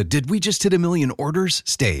way to the did we just hit 1 million orders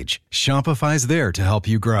stage. Shopify's there to help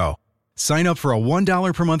you grow. Sign up for a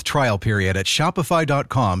 $1 per month trial period at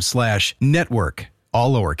shopify.com/network,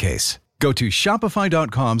 all lowercase. Go to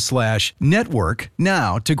shopify.com/network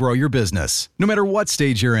now to grow your business, no matter what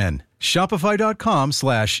stage you're in.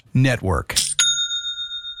 Shopify.com/network.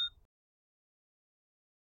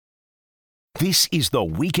 This is the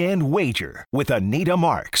Weekend Wager with Anita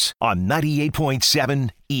Marks on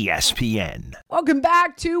 98.7 ESPN. Welcome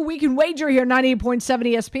back to We Can Wager here, 98.7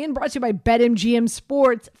 ESPN, brought to you by BetMGM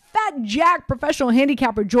Sports. Fat Jack, professional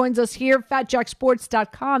handicapper, joins us here.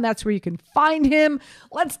 FatJackSports.com. That's where you can find him.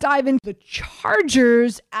 Let's dive into the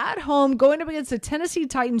Chargers at home, going up against the Tennessee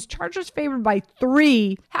Titans. Chargers favored by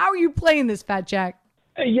 3. How are you playing this, Fat Jack?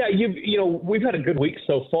 Yeah, we've had a good week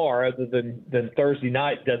so far, other than Thursday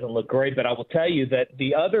night doesn't look great. But I will tell you that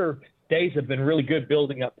the other days have been really good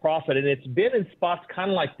building up profit. And it's been in spots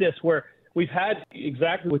kind of like this where we've had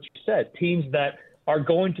exactly what you said, teams that are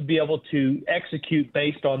going to be able to execute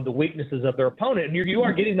based on the weaknesses of their opponent. And you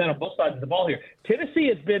are getting that on both sides of the ball here. Tennessee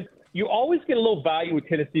has been – you always get a little value with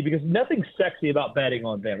Tennessee because nothing's sexy about betting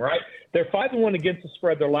on them, right? They're 5-1 against the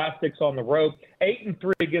spread their last 6 on the road,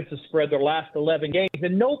 8-3 against the spread their last 11 games,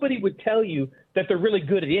 and nobody would tell you that they're really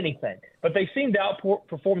good at anything. But they seem to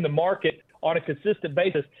outperform the market on a consistent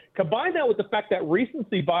basis. Combine that with the fact that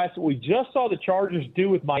recency bias that we just saw the Chargers do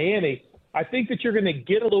with Miami, I think that you're going to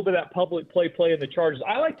get a little bit of that public play in the Chargers.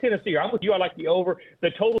 I like Tennessee. I'm with you. I like the over.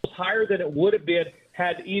 The total is higher than it would have been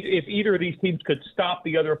if either of these teams could stop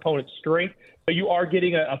the other opponent's strength. So you are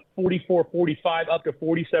getting a 44-45 up to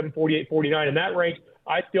 47-48-49 in that range.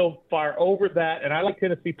 I still fire over that, and I like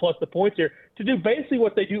Tennessee plus the points here to do basically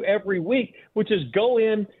what they do every week, which is go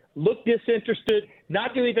in, look disinterested,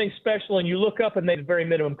 not do anything special, and you look up and they at the very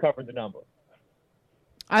minimum cover the number.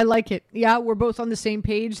 I like it. Yeah, we're both on the same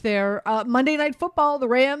page there. Monday Night Football, the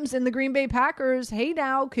Rams and the Green Bay Packers. Hey,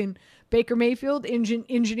 now, can Baker Mayfield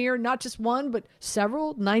engineer not just one, but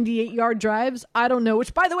several 98-yard drives? I don't know.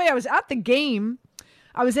 Which, by the way, I was at the game.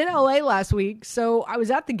 I was in LA last week, so I was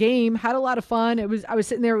at the game, had a lot of fun. I was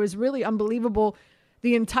sitting there. It was really unbelievable.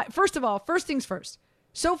 First of all, first things first,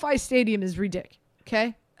 SoFi Stadium is ridiculous.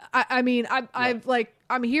 Okay, I'm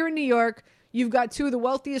here in New York. You've got two of the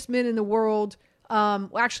wealthiest men in the world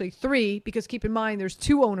Actually 3, because keep in mind there's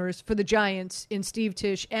 2 owners for the Giants in Steve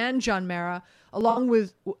Tisch and John Mara, along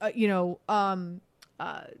with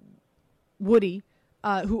Woody,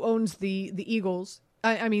 who owns the Eagles.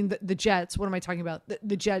 I mean the Jets. What am I talking about?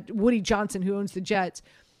 The Jet, Woody Johnson, who owns the Jets.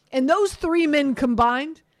 And those 3 men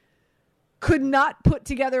combined could not put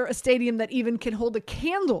together a stadium that even can hold a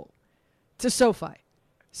candle to SoFi.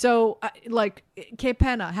 So, que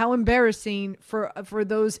pena, how embarrassing for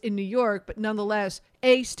those in New York. But nonetheless,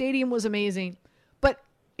 stadium was amazing. But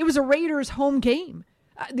it was a Raiders home game.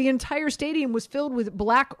 The entire stadium was filled with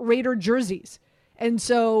black Raider jerseys. And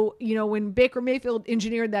so, when Baker Mayfield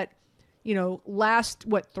engineered that, last,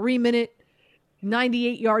 3-minute,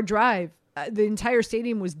 98-yard drive, the entire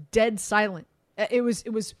stadium was dead silent. It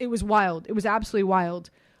was wild. It was absolutely wild.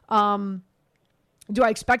 Do I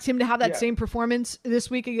expect him to have that same performance this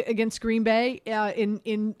week against Green Bay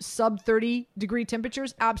in sub 30 degree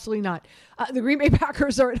temperatures? Absolutely not. The Green Bay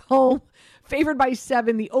Packers are at home, favored by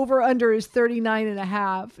 7. The over-under is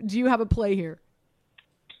 39.5. Do you have a play here?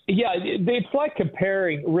 Yeah, it's like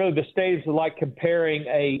comparing, really the stadiums are like comparing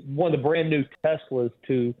one of the brand new Teslas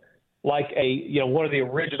to like one of the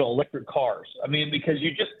original electric cars. I mean, because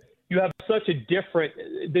you have such a different,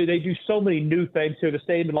 they do so many new things here. The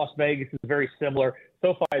stadium in Las Vegas is very similar.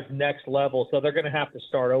 SoFi is next level, so they're going to have to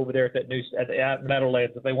start over there at the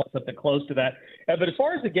Meadowlands if they want something close to that. But as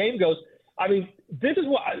far as the game goes, I mean, this is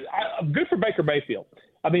what I'm good for Baker Mayfield.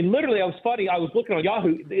 I mean, literally, I was looking on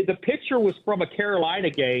Yahoo. The picture was from a Carolina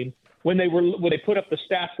game when they put up the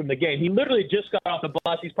stats from the game. He literally just got off the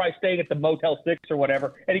bus. He's probably staying at the Motel 6 or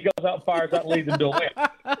whatever, and he goes out and fires out and leads them to a win.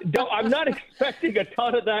 I'm not expecting a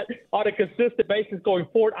ton of that on a consistent basis going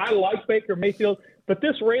forward. I like Baker Mayfield, but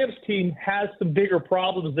this Rams team has some bigger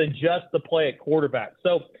problems than just the play at quarterback.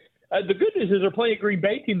 So the good news is they're playing a Green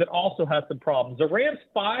Bay team that also has some problems. The Rams,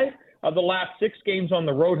 5 of the last 6 games on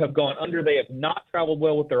the road have gone under. They have not traveled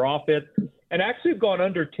well with their offense and actually have gone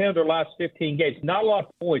under 10 of their last 15 games. Not a lot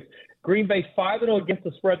of points. Green Bay 5-0 against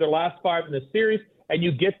the spread their last 5 in the series, and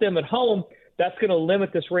you get them at home, that's going to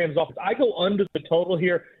limit this Rams offense. I go under the total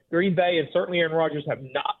here. Green Bay and certainly Aaron Rodgers have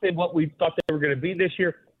not been what we thought they were going to be this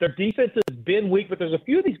year. Their defense has been weak, but there's a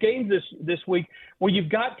few of these games this week where you've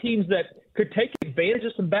got teams that could take advantage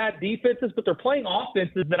of some bad defenses, but they're playing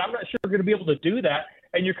offenses that I'm not sure are going to be able to do that,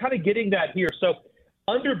 and you're kind of getting that here. So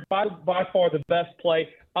under by far the best play.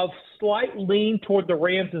 A slight lean toward the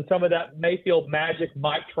Rams, and some of that Mayfield magic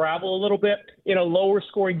might travel a little bit. In a lower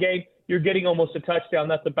scoring game, you're getting almost a touchdown.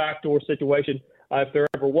 That's a backdoor situation if there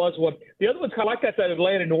ever was one. The other one's kind of like that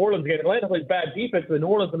Atlanta-New Orleans game. Atlanta plays bad defense, and New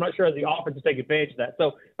Orleans, I'm not sure, has the offense to take advantage of that.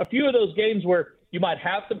 So a few of those games where you might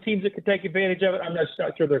have some teams that could take advantage of it, I'm not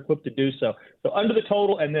sure they're equipped to do so. So under the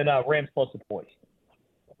total, and then Rams plus the points.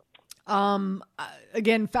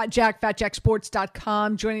 Again,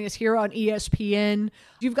 FatJackSports.com, joining us here on ESPN.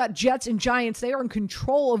 You've got Jets and Giants. They are in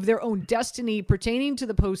control of their own destiny pertaining to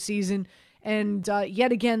the postseason. And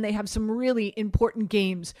yet again, they have some really important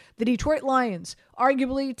games. The Detroit Lions,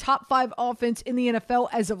 arguably top 5 offense in the NFL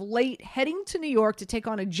as of late, heading to New York to take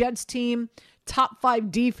on a Jets team, top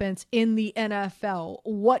 5 defense in the NFL.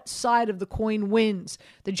 What side of the coin wins?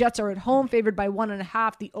 The Jets are at home, favored by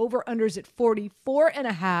 1.5. The over-under's at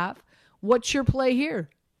 44.5. What's your play here?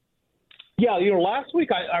 Yeah, last week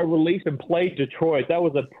I released and played Detroit. That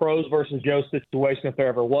was a pros versus Joe situation if there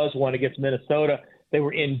ever was one against Minnesota. They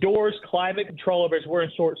were indoors, climate control, everybody's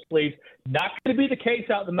wearing short sleeves. Not going to be the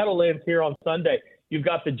case out in the Meadowlands here on Sunday. You've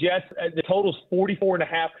got the Jets. The total's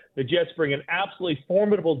 44.5. The Jets bring an absolutely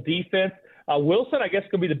formidable defense. Wilson, I guess,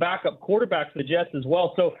 going to be the backup quarterback for the Jets as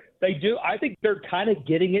well. So they do. I think they're kind of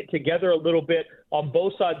getting it together a little bit on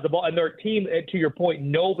both sides of the ball. And their team, to your point,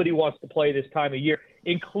 nobody wants to play this time of year,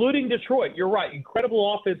 including Detroit. You're right.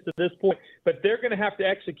 Incredible offense to this point, but they're going to have to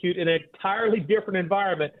execute in an entirely different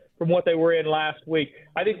environment from what they were in last week.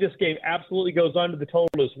 I think this game absolutely goes under the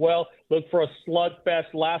total as well. Look for a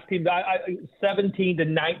slugfest last team,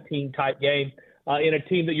 17-19 type game in a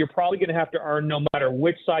team that you're probably going to have to earn no matter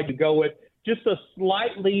which side you go with. Just a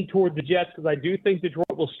slight lean toward the Jets because I do think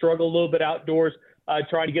Detroit will struggle a little bit outdoors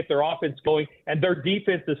trying to get their offense going. And their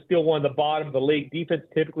defense is still one of the bottom of the league. Defense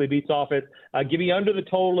typically beats offense. Give me under the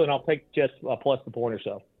total, and I'll take Jets plus the point or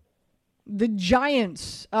so. The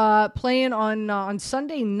Giants playing on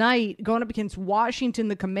Sunday night, going up against Washington,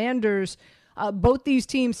 the Commanders. Both these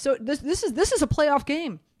teams. So this is a playoff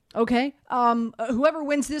game. Okay, whoever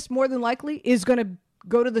wins this more than likely is going to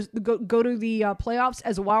go to the playoffs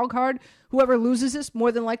as a wild card. Whoever loses this,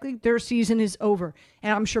 more than likely, their season is over.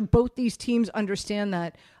 And I'm sure both these teams understand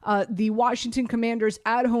that. The Washington Commanders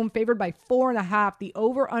at home favored by 4.5. The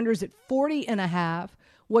over-under's at 40.5.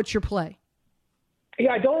 What's your play?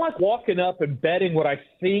 Yeah, I don't like walking up and betting what I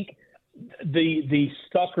think the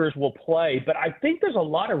suckers will play, but I think there's a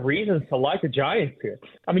lot of reasons to like the Giants here.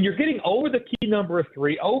 I mean, you're getting over the key number of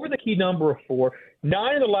 3, over the key number of 4.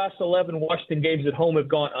 9 of the last 11 Washington games at home have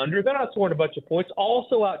gone under. They're not scoring a bunch of points.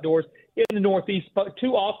 Also outdoors in the Northeast, but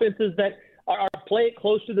 2 offenses that are play it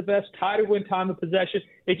close to the best, tie to win time of possession.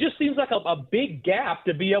 It just seems like a big gap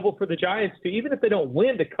to be able for the Giants to, even if they don't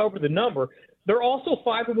win, to cover the number. They're also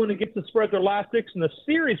 5-1 against the spread their last 6 in the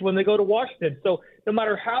series when they go to Washington. So no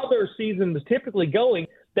matter how their season is typically going,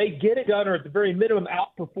 they get it done or at the very minimum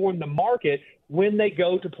outperform the market when they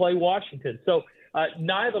go to play Washington. So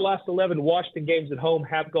 9 of the last 11 Washington games at home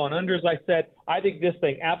have gone under, as I said. I think this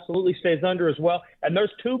thing absolutely stays under as well. And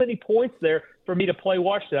there's too many points there for me to play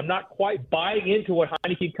Washington. I'm not quite buying into what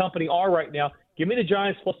Heineke and company are right now. Give me the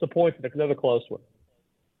Giants plus the points in another close one.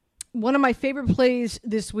 One of my favorite plays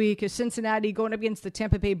this week is Cincinnati going up against the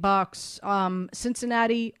Tampa Bay Bucks.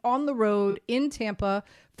 Cincinnati on the road in Tampa,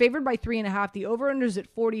 favored by 3.5. The over-under's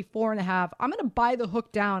at 44.5. I'm going to buy the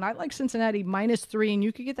hook down. I like Cincinnati -3, and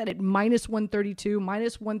you could get that at -132,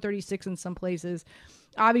 -136 in some places.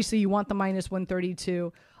 Obviously, you want the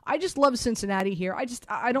 -132. I just love Cincinnati here.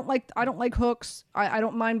 I don't like hooks. I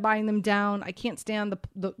don't mind buying them down. I can't stand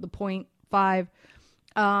the 0.5.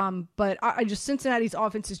 But I just Cincinnati's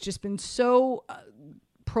offense has just been so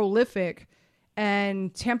prolific,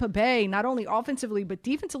 and Tampa Bay, not only offensively but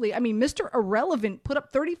defensively. I mean, Mr. Irrelevant put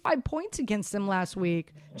up 35 points against them last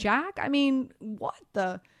week. Jack, I mean, what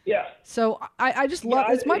the? Yeah. So I just love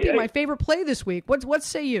this. Might be my favorite play this week. What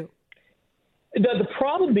say you? The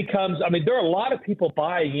problem becomes, I mean, there are a lot of people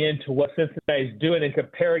buying into what Cincinnati is doing and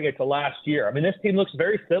comparing it to last year. I mean, this team looks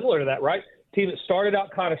very similar to that, right? Team that started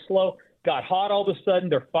out kind of slow, got hot all of a sudden.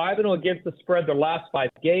 They're 5-0 against the spread their last 5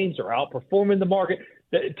 games. They're outperforming the market.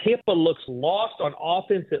 Tampa looks lost on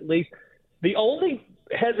offense, at least. The only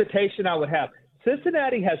hesitation I would have,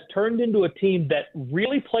 Cincinnati has turned into a team that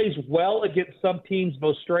really plays well against some teams,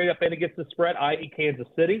 both straight up and against the spread, i.e. Kansas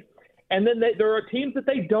City. And then there are teams that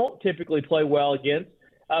they don't typically play well against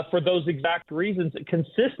for those exact reasons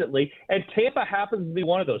consistently. And Tampa happens to be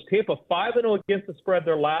one of those. Tampa 5-0 against the spread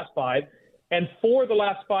their last 5. And 4 of the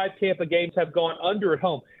last 5 Tampa games have gone under at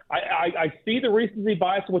home. I see the recency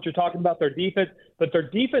bias of what you're talking about, their defense, but their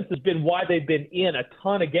defense has been why they've been in a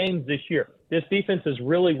ton of games this year. This defense has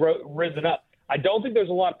really risen up. I don't think there's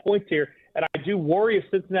a lot of points here, and I do worry if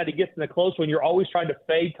Cincinnati gets in a close one, you're always trying to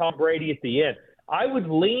fade Tom Brady at the end. I would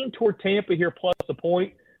lean toward Tampa here plus the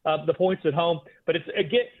points at home. But it's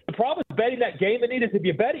again, the problem with betting that game, Anita, is if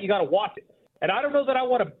you bet it, you got to watch it. And I don't know that I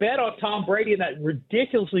want to bet on Tom Brady and that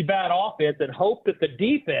ridiculously bad offense and hope that the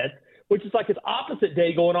defense, which is like its opposite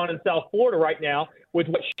day going on in South Florida right now with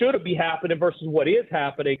what should be happening versus what is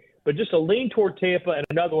happening, but just a lean toward Tampa and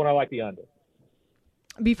another one I like the under.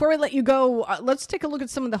 Before we let you go, let's take a look at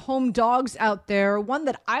some of the home dogs out there. One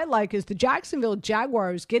that I like is the Jacksonville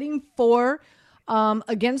Jaguars getting 4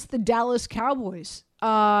 against the Dallas Cowboys.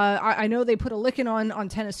 I know they put a licking on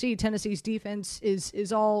Tennessee. Tennessee's defense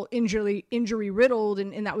is all injury riddled,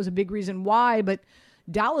 and that was a big reason why. But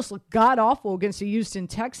Dallas looked god awful against the Houston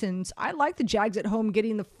Texans. I like the Jags at home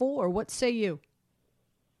getting the 4. What say you?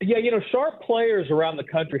 Yeah, sharp players around the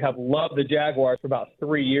country have loved the Jaguars for about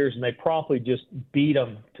 3 years, and they promptly just beat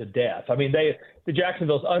them to death. I mean, the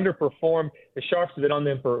Jacksonville's underperformed. The Sharps have been on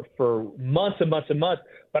them for months and months and months.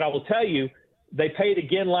 But I will tell you, they paid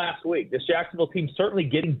again last week. This Jacksonville team's certainly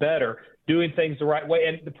getting better, doing things the right way.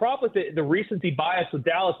 And the problem with the recency bias with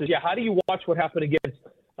Dallas is, how do you watch what happened against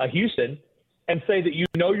Houston and say that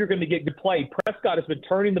you're going to get good play? Prescott has been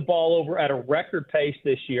turning the ball over at a record pace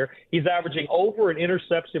this year. He's averaging over an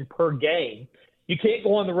interception per game. You can't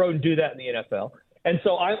go on the road and do that in the NFL. And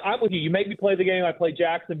so I'm with you. You make me play the game. I play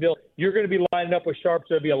Jacksonville. You're going to be lining up with Sharps.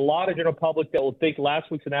 There'll be a lot of general public that will think last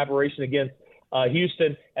week's an aberration against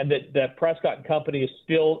Houston, and that Prescott and company has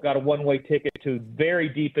still got a one-way ticket to very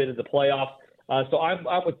deep into the playoffs. So I'm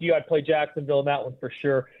with you. I'd play Jacksonville in that one for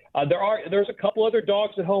sure. There's a couple other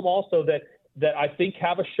dogs at home also that I think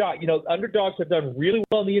have a shot. Underdogs have done really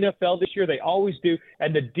well in the NFL this year. They always do.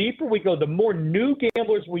 And the deeper we go, the more new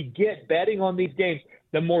gamblers we get betting on these games,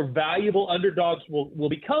 the more valuable underdogs will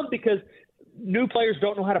become, because new players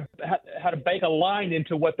don't know how to bank a line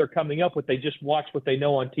into what they're coming up with. They just watch what they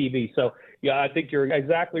know on TV. So, yeah, I think you're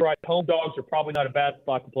exactly right. Home dogs are probably not a bad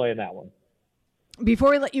spot to play in that one. Before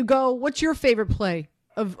we let you go, what's your favorite play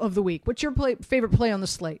of the week? What's your favorite play on the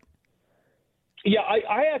slate? Yeah,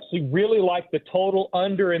 I actually really like the total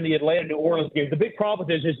under in the Atlanta-New Orleans game. The big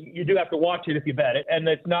problem is you do have to watch it if you bet it, and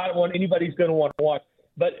it's not one anybody's going to want to watch.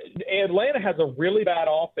 But Atlanta has a really bad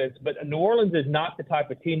offense, but New Orleans is not the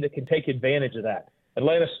type of team that can take advantage of that.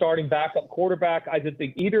 Atlanta's starting backup quarterback. I didn't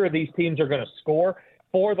think either of these teams are going to score.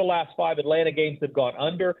 4 of the last 5 Atlanta games have gone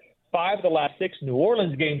under. 5 of the last 6 New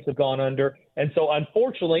Orleans games have gone under. And so,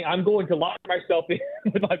 unfortunately, I'm going to lock myself in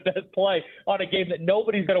with my best play on a game that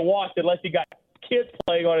nobody's going to watch unless you got kids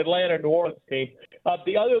playing on Atlanta and New Orleans team.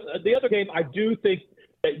 The other game, I do think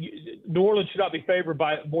that New Orleans should not be favored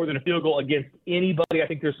by more than a field goal against anybody. I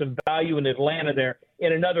think there's some value in Atlanta there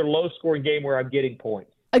in another low-scoring game where I'm getting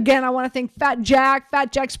points. Again, I want to thank Fat Jack,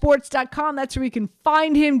 FatJackSports.com. That's where you can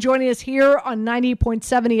find him. Joining us here on 98.7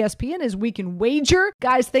 ESPN as We Can Wager.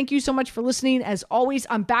 Guys, thank you so much for listening. As always,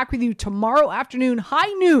 I'm back with you tomorrow afternoon,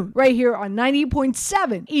 high noon, right here on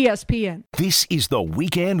 98.7 ESPN. This is the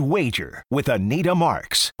Weekend Wager with Anita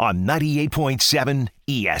Marks on 98.7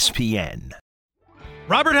 ESPN.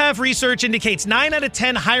 Robert Half research indicates 9 out of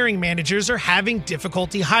 10 hiring managers are having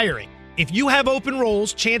difficulty hiring. If you have open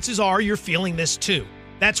roles, chances are you're feeling this too.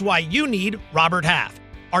 That's why you need Robert Half.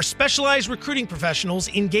 Our specialized recruiting professionals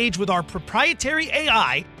engage with our proprietary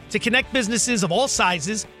AI to connect businesses of all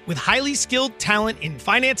sizes with highly skilled talent in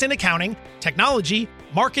finance and accounting, technology,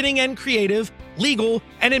 marketing and creative, legal,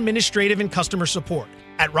 and administrative and customer support.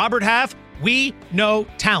 At Robert Half, we know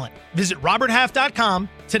talent. Visit roberthalf.com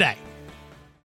today.